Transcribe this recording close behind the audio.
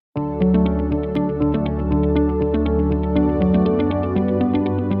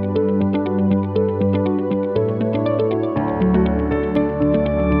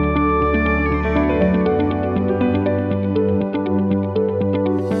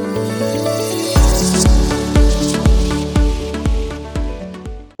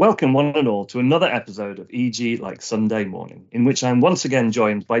Welcome one and all to another episode of EG Like Sunday Morning, in which I'm once again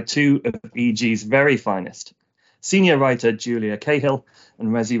joined by two of EG's very finest, senior writer Julia Cahill and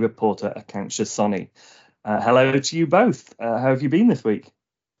Resi reporter Akanksha Soni. Hello to you both. How have you been this week?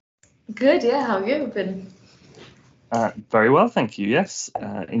 Good, yeah. How have you been? Very well, thank you. Yes,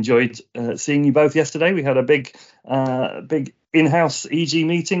 enjoyed seeing you both yesterday. We had a big in-house EG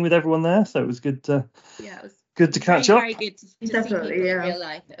meeting with everyone there, so it was good. It was good to catch up. Very good to see people in real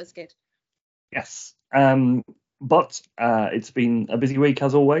life. It was good. Yes, but it's been a busy week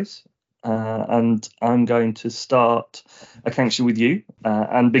as always, and I'm going to start, Akanksha, with you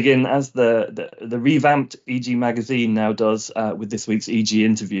and begin as the revamped EG magazine now does with this week's EG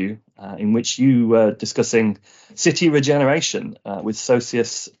interview, in which you were discussing city regeneration with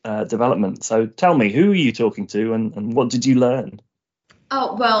Socius Development. So tell me, who are you talking to and what did you learn?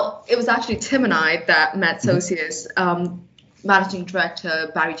 Oh, well, it was actually Tim and I that met Socius, Managing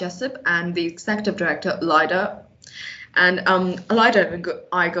Director Barry Jessup and the Executive Director Elida. And Elida and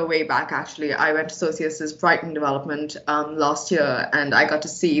I go way back, actually. I went to Socius's Brighton development last year, and I got to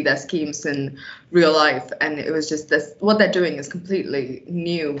see their schemes in real life. And it was just this, what they're doing is completely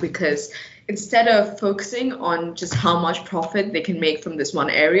new, because instead of focusing on just how much profit they can make from this one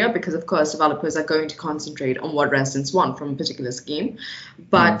area, because of course developers are going to concentrate on what residents want from a particular scheme,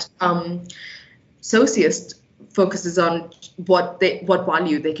 but Socius focuses on what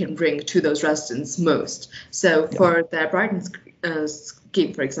value they can bring to those residents most. So for their Brighton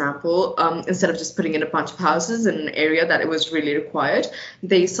scheme, for example, instead of just putting in a bunch of houses in an area that it was really required,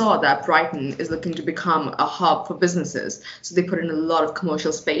 they saw that Brighton is looking to become a hub for businesses. So they put in a lot of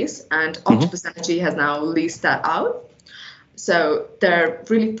commercial space, and Octopus Energy has now leased that out. So they're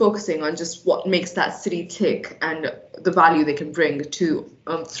really focusing on just what makes that city tick and the value they can bring to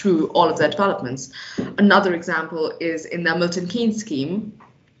through all of their developments. Another example is in their Milton Keynes scheme,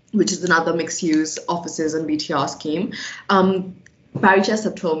 which is another mixed-use offices and BTR scheme. Barry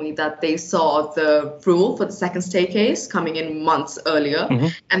Jessup told me that they saw the rule for the second staircase coming in months earlier,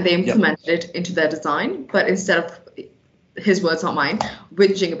 and they implemented it into their design. But instead of, his words, not mine,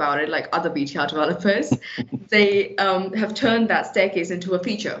 whinging about it like other BTR developers, they have turned that staircase into a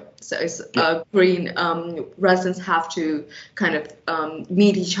feature. So it's green. Residents have to kind of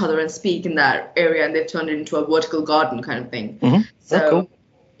meet each other and speak in that area, and they've turned it into a vertical garden kind of thing. So cool.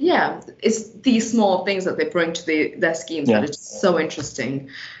 Yeah, it's these small things that they bring to their schemes that are just so interesting.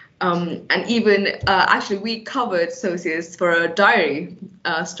 And even actually, we covered Socius for a diary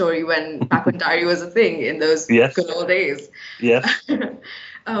story back when diary was a thing in those good old days. Yes.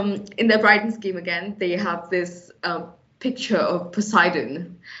 In their Brighton scheme again, they have this picture of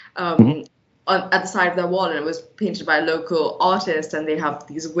Poseidon at the side of their wall, and it was painted by a local artist. And they have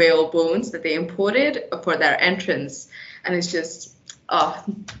these whale bones that they imported for their entrance, and it's just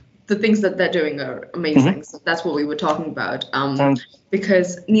the things that they're doing are amazing. So that's what we were talking about.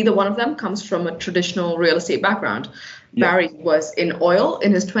 Because neither one of them comes from a traditional real estate background. Barry was in oil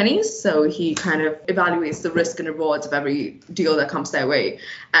in his 20s, so he kind of evaluates the risk and rewards of every deal that comes their way.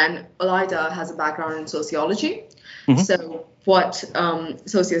 And Elida has a background in sociology. So what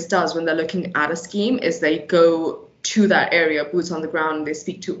Socius does when they're looking at a scheme is they go to that area, boots on the ground, and they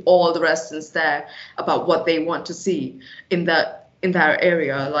speak to all the residents there about what they want to see in that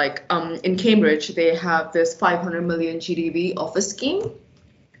area. Like in Cambridge, they have this 500 million GDV office scheme.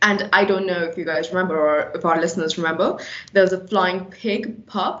 And I don't know if you guys remember, or if our listeners remember, there was a Flying Pig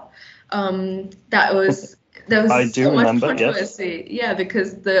pub there was so much controversy. Yeah,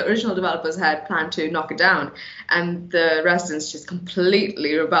 because the original developers had planned to knock it down, and the residents just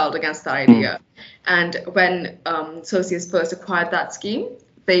completely rebelled against that idea. And when Socius first acquired that scheme,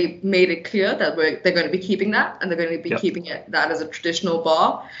 they made it clear that they're going to be keeping that, and they're going to be keeping that as a traditional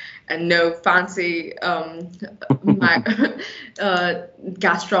bar, and no fancy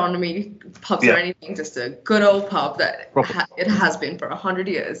gastronomy pubs or anything, just a good old pub that it has been for 100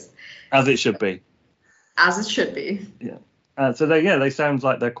 years. As it should be. As it should be. Yeah. So they sound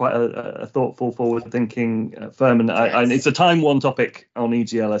like they're quite a thoughtful, forward-thinking firm, and it's a time-worn topic on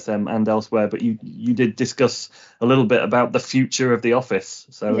EGLSM and elsewhere. But you did discuss a little bit about the future of the office.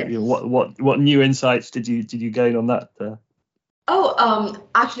 So what new insights did you gain on that?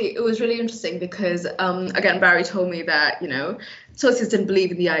 Actually, it was really interesting because again, Barry told me that Socius didn't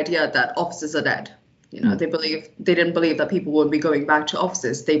believe in the idea that offices are dead. They didn't believe that people would be going back to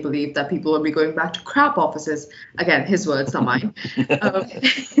offices. They believed that people would be going back to crap offices. Again, his words, not mine.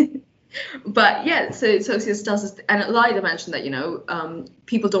 But yeah, so Socius does this, and Elida mentioned that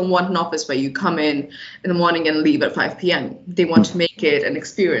people don't want an office where you come in the morning and leave at 5 p.m. They want to make it an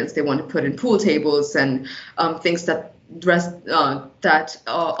experience. They want to put in pool tables and things that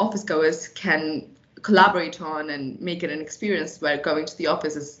office goers can collaborate on and make it an experience where going to the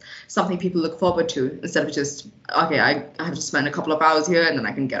office is something people look forward to, instead of just, okay, I have to spend a couple of hours here and then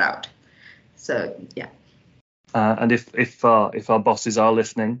I can get out. So yeah. And if our bosses are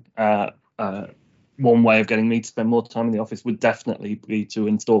listening, one way of getting me to spend more time in the office would definitely be to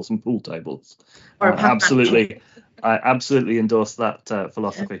install some pool tables. I absolutely endorse that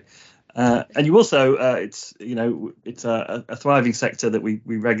philosophy. And you also, it's a thriving sector that we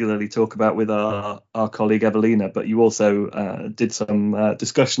regularly talk about with our colleague Evelina, but you also did some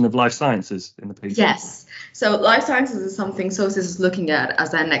discussion of life sciences in the piece. Yes, so life sciences is something SOCIS is looking at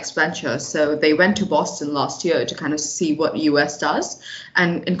as their next venture. So they went to Boston last year to kind of see what US does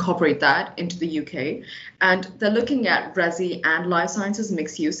and incorporate that into the UK. And they're looking at resi and life sciences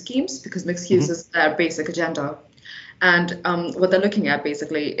mixed use schemes, because mixed use is their basic agenda. And what they're looking at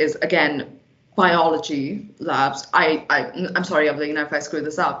basically is, again, biology labs. I'm sorry, Evelina, if I screw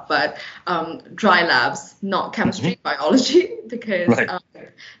this up, but dry labs, not chemistry, biology, because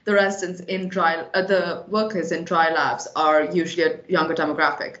the residents in the workers in dry labs are usually a younger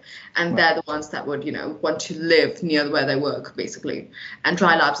demographic, and they're the ones that would, want to live near where they work, basically. And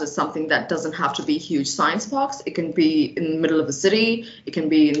dry labs is something that doesn't have to be huge science parks. It can be in the middle of the city. It can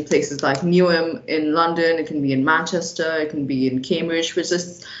be in places like Newham in London. It can be in Manchester. It can be in Cambridge, which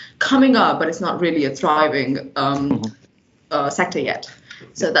is coming up, but it's not really a thriving sector yet.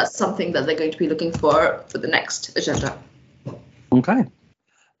 So that's something that they're going to be looking for the next agenda. Okay.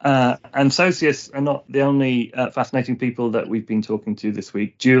 And socios are not the only fascinating people that we've been talking to this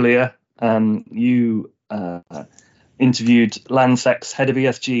week. Julia, you interviewed Landsec's head of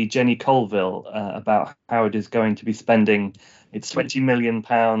ESG, Jenny Colville, about how it is going to be spending its £20 million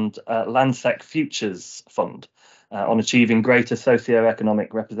Landsec Futures Fund on achieving greater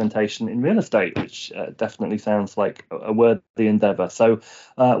socio-economic representation in real estate, which definitely sounds like a worthy endeavour. So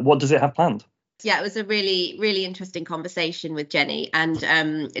what does it have planned? Yeah, it was a really, really interesting conversation with Jenny. And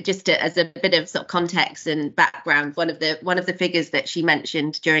just as a bit of sort of context and background, one of the figures that she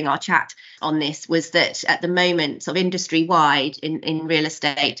mentioned during our chat on this was that at the moment, sort of industry-wide in real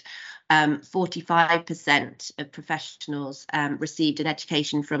estate, 45% of professionals received an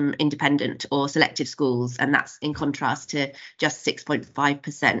education from independent or selective schools, and that's in contrast to just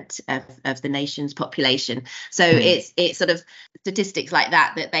 6.5% of the nation's population. So it's sort of statistics like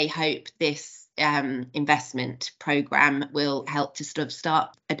that they hope this investment program will help to sort of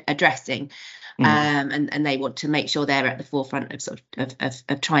start addressing. And they want to make sure they're at the forefront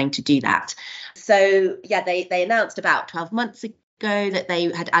of trying to do that. So yeah, they announced about 12 months ago that they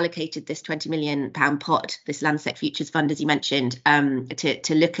had allocated this £20 million pot, this Landsec Futures Fund, as you mentioned,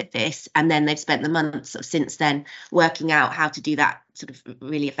 to look at this. And then they've spent the months since then working out how to do that sort of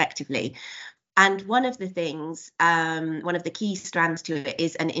really effectively. And one of the things, one of the key strands to it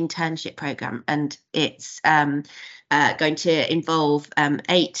is an internship program, and it's going to involve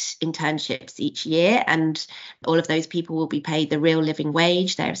 8 internships each year, and all of those people will be paid the real living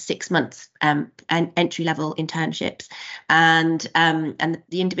wage. There are 6 months entry-level internships, and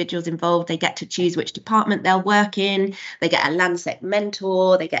the individuals involved, they get to choose which department they'll work in. They get a Landsec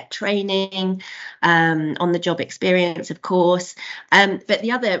mentor, they get training, on-the-job experience, of course. But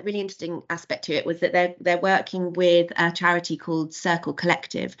the other really interesting aspect to it was that they're working with a charity called Circle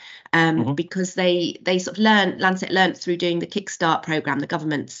Collective, because they sort of Landsec learned through doing the Kickstart program, the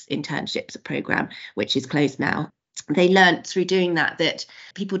government's internships program, which is closed now. They learnt through doing that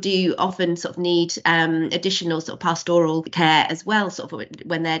people do often sort of need additional sort of pastoral care as well, sort of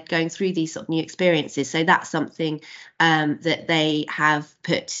when they're going through these sort of new experiences. So that's something that they have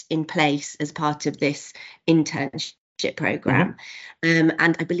put in place as part of this internship program. And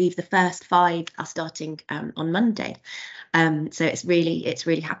I believe the first 5 are starting on Monday. So it's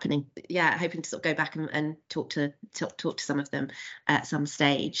really happening. Yeah, hoping to sort of go back and talk to some of them at some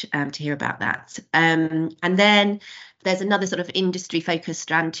stage to hear about that. And then there's another sort of industry focused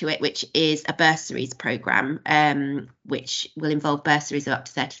strand to it, which is a bursaries program, which will involve bursaries of up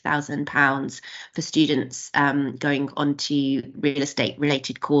to £30,000 for students going on to real estate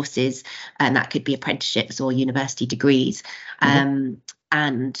related courses, and that could be apprenticeships or university degrees.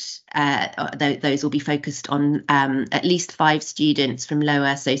 And those will be focused on at least 5 students from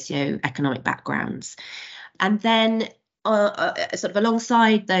lower socio-economic backgrounds. And then sort of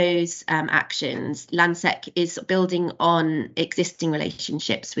alongside those actions, Landsec is building on existing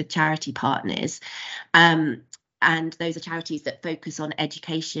relationships with charity partners. And those are charities that focus on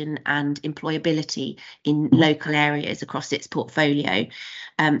education and employability in local areas across its portfolio.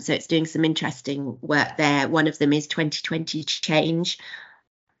 So it's doing some interesting work there. One of them is 2020 Change,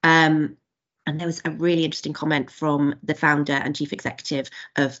 And there was a really interesting comment from the founder and chief executive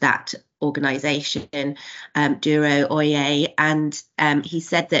of that organisation, Duro Oye, and he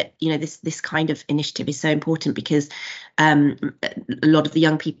said that this kind of initiative is so important because a lot of the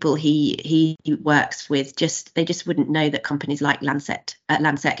young people he works with they just wouldn't know that companies like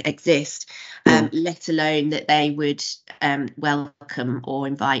Landsec exist, let alone that they would welcome or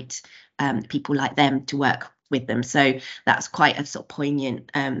invite people like them to work with them. So that's quite a sort of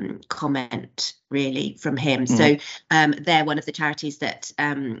poignant comment really from him. So they're one of the charities that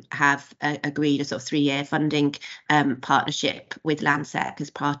have agreed a sort of 3-year funding partnership with Landsec as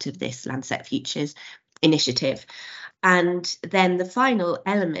part of this Landsec Futures initiative. And then the final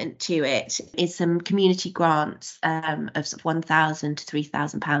element to it is some community grants of sort of £1,000 to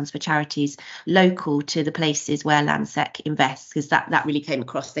 £3,000 for charities local to the places where Landsec invests, because that really came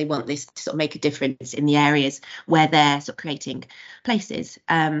across. They want this to sort of make a difference in the areas where they're sort of creating places.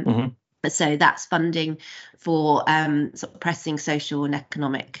 So that's funding for sort of pressing social and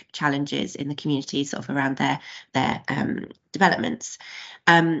economic challenges in the community, sort of around their developments.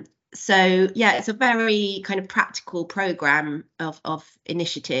 So yeah, it's a very kind of practical programme of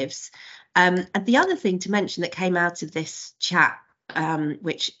initiatives. And the other thing to mention that came out of this chat,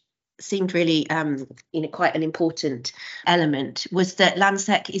 which seemed really quite an important element, was that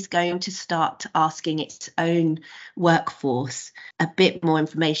Landsec is going to start asking its own workforce a bit more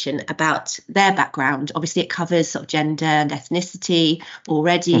information about their background. Obviously it covers sort of gender and ethnicity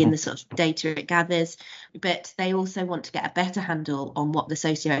already in the sort of data it gathers, but they also want to get a better handle on what the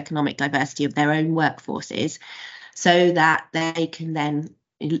socio-economic diversity of their own workforce is, so that they can then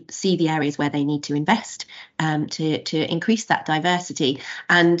see the areas where they need to invest to increase that diversity.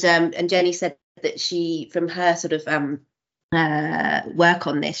 And Jenny said that she, from her sort of work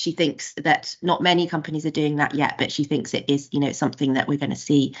on this, she thinks that not many companies are doing that yet, but she thinks it is, something that we're going to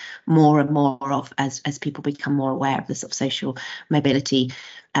see more and more of as people become more aware of the sort of social mobility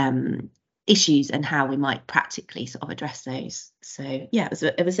issues and how we might practically sort of address those. So yeah,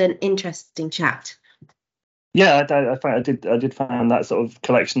 it was an interesting chat. Yeah, I did find that sort of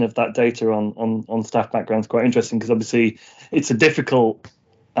collection of that data on staff backgrounds quite interesting, because obviously it's a difficult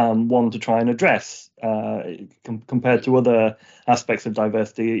one to try and address compared to other aspects of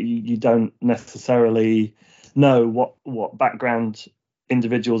diversity. You don't necessarily know what background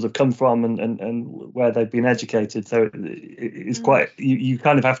individuals have come from and where they've been educated. So it's quite, you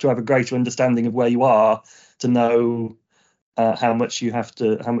kind of have to have a greater understanding of where you are to know how much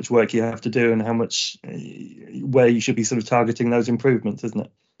work you have to do, and where you should be sort of targeting those improvements, isn't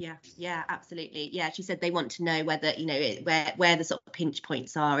it? Yeah, absolutely. Yeah, she said they want to know whether where the sort of pinch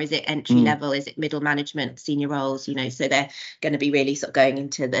points are. Is it entry level? Is it middle management, senior roles? So they're going to be really sort of going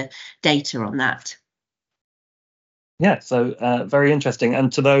into the data on that. Yeah, so very interesting.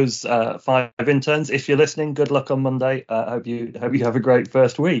 And to those 5 interns, if you're listening, good luck on Monday. Hope you have a great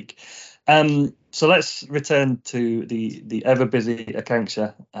first week. So let's return to the ever busy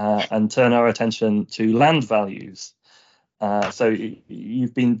Akanksha and turn our attention to land values. So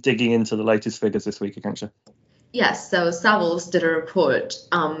you've been digging into the latest figures this week, Akanksha. Yes, so Savills did a report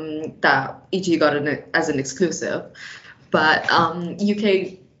that EG got as an exclusive, but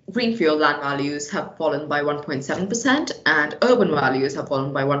UK greenfield land values have fallen by 1.7% and urban values have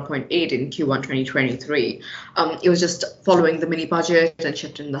fallen by 1.8% in Q1 2023. It was just following the mini budget and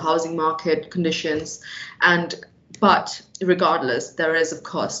shift in the housing market conditions. But regardless, there is, of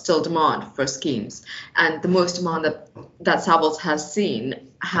course, still demand for schemes. And the most demand that Savills has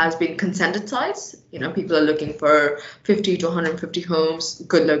seen has been consented sites. People are looking for 50 to 150 homes,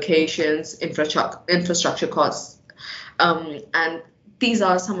 good locations, infrastructure costs. And these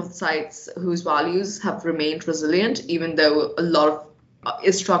are some of the sites whose values have remained resilient, even though a lot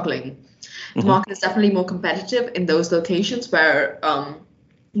is struggling. The market is definitely more competitive in those locations where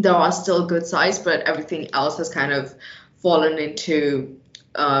there are still good sites, but everything else has kind of fallen into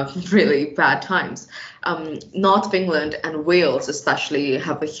really bad times. North of England and Wales especially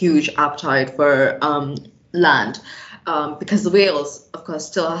have a huge appetite for land because the Wales, of course,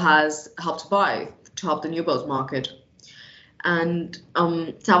 still has Help to Buy to help the new build market. And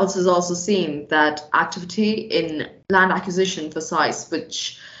Savills has also seen that activity in land acquisition for sites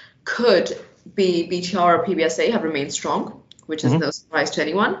which could be BTR or PBSA have remained strong, which is no surprise to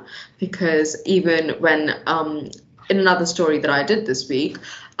anyone, because even when in another story that I did this week,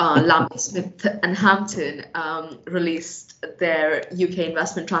 Lambert Smith and Hampton released their UK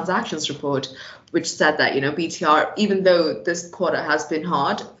investment transactions report, which said that BTR, even though this quarter has been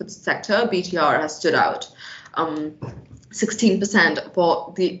hard for the sector, BTR has stood out. 16%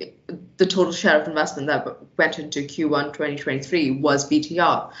 for the total share of investment that went into Q1 2023 was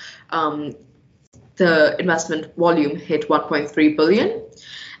BTR. the investment volume hit 1.3 billion,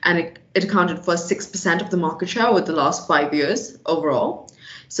 and it accounted for 6% of the market share over the last 5 years overall.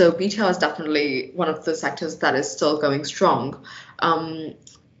 So retail is definitely one of the sectors that is still going strong.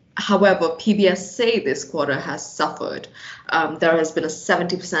 However, PBSA this quarter has suffered. There has been a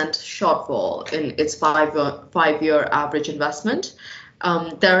 70% shortfall in its five-year average investment.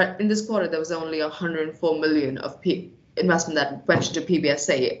 In this quarter, there was only 104 million of investment that went into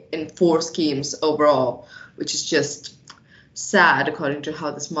PBSA in 4 schemes overall, which is just sad according to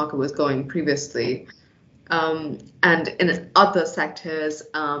how this market was going previously. And in other sectors,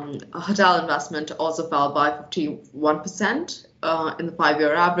 hotel investment also fell by 51% in the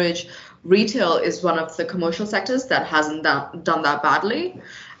 5-year average. Retail is one of the commercial sectors that hasn't done that badly.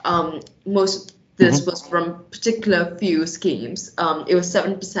 Most of this was from particular few schemes. It was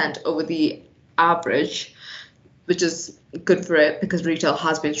 7% over the average, which is good for it because retail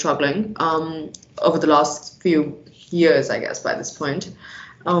has been struggling over the last few years, I guess, by this point.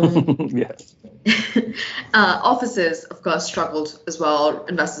 Yes. Offices, of course, struggled as well.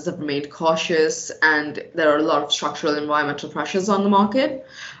 Investors have remained cautious, and there are a lot of structural environmental pressures on the market.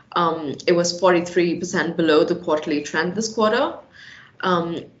 It was 43% below the quarterly trend this quarter.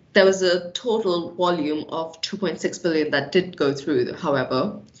 There was a total volume of 2.6 billion that did go through,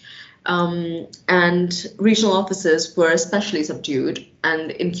 however. And regional offices were especially subdued.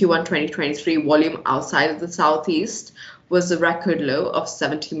 And in Q1 2023, volume outside of the Southeast was a record low of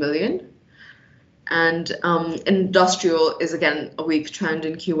 70 million. And industrial is again a weak trend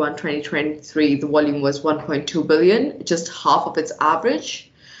in Q1 2023. The volume was 1.2 billion, just half of its average.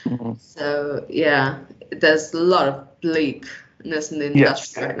 So yeah, there's a lot of bleakness in the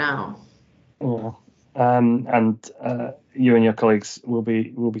industry right now. Yeah. And you and your colleagues will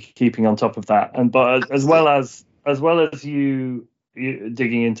be keeping on top of that. But as well as you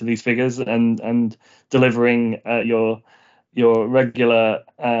digging into these figures and delivering your regular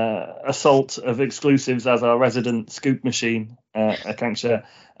assault of exclusives as our resident scoop machine, Akanksha,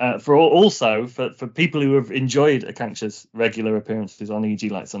 for people who have enjoyed Akanksha's regular appearances on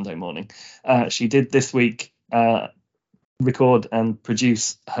EG Like Sunday Morning, she did this week record and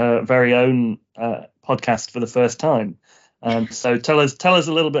produce her very own podcast for the first time. So tell us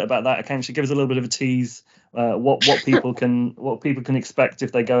a little bit about that, Akanksha. Give us a little bit of a tease. What people can expect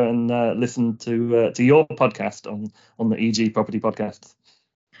if they go and listen to your podcast on the EG Property Podcast.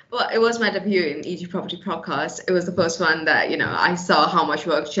 Well, it was my debut in EG Property Podcast. It was the first one that, I saw how much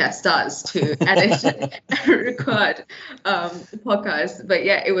work Jess does to edit and record the podcast. But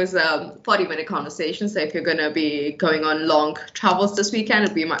yeah, it was a 40-minute conversation. So if you're going to be going on long travels this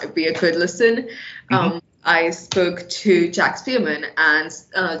weekend, it might be a good listen. I spoke to Jack Spearman, and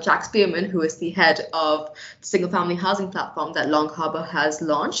Jack Spearman, who is the head of the single-family housing platform that Long Harbour has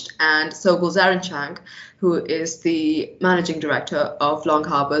launched, and Sobul Zaranchang, who is the managing director of Long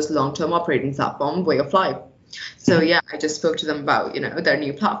Harbour's long-term operating platform, Way of Life. So yeah, I just spoke to them about their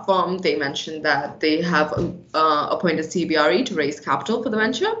new platform. They mentioned that they have appointed CBRE to raise capital for the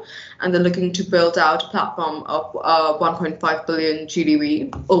venture, and they're looking to build out a platform of 1.5 billion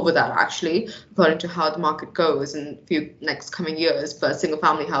GDV over that, actually, according to how the market goes in few next coming years. But single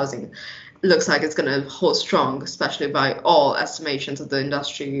family housing looks like it's going to hold strong, especially by all estimations of the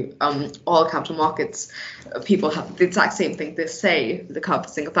industry. All capital markets people have the exact same thing they say, the cover for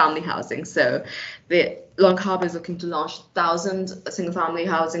single family housing. So the Long Harbour is looking to launch 1,000 single family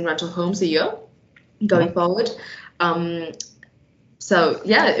housing rental homes a year going forward. So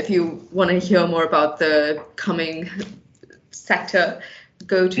yeah, if you want to hear more about the coming sector,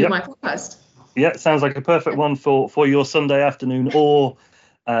 go to my podcast. Yeah, sounds like a perfect one for your Sunday afternoon or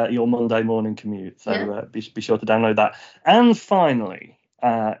your Monday morning commute. So be sure to download that. And finally,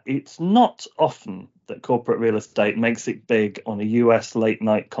 it's not often that corporate real estate makes it big on a US late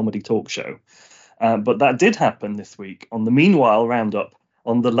night comedy talk show. But that did happen this week on the Meanwhile Roundup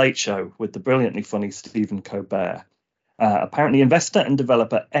on The Late Show with the brilliantly funny Stephen Colbert. Apparently, investor and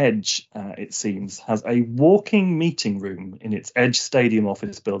developer Edge, it seems, has a walking meeting room in its Edge Stadium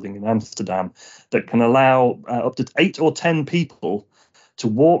office building in Amsterdam that can allow up to 8 or 10 people to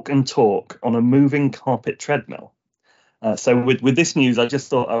walk and talk on a moving carpet treadmill. So with this news, I just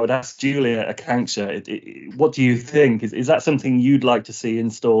thought I would ask Julia Akanksha, what do you think? Is that something you'd like to see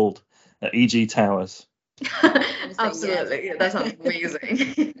installed at EG Towers? Absolutely, yeah, that sounds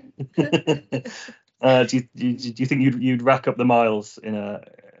amazing. Do you think you'd rack up the miles in a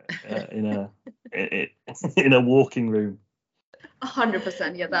walking room?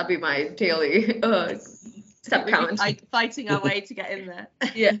 100%, yeah, that'd be my daily step count. Fighting our way to get in there.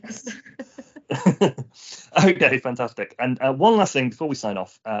 Yes. Okay, fantastic. And one last thing before we sign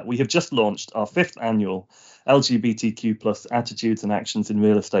off, we have just launched our 5th annual LGBTQ plus attitudes and actions in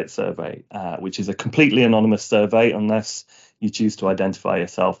real estate survey, which is a completely anonymous survey unless you choose to identify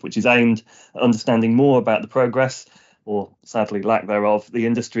yourself, which is aimed at understanding more about the progress, or sadly lack thereof, the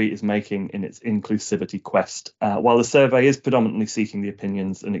industry is making in its inclusivity quest. While the survey is predominantly seeking the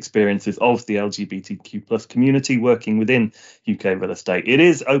opinions and experiences of the LGBTQ plus community working within UK real estate, it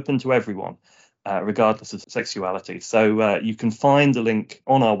is open to everyone, regardless of sexuality. So you can find the link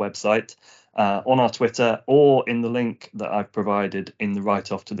on our website, on our Twitter, or in the link that I've provided in the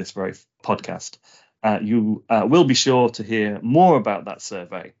write-off to this very podcast. You will be sure to hear more about that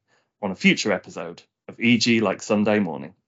survey on a future episode of EG Like Sunday Morning.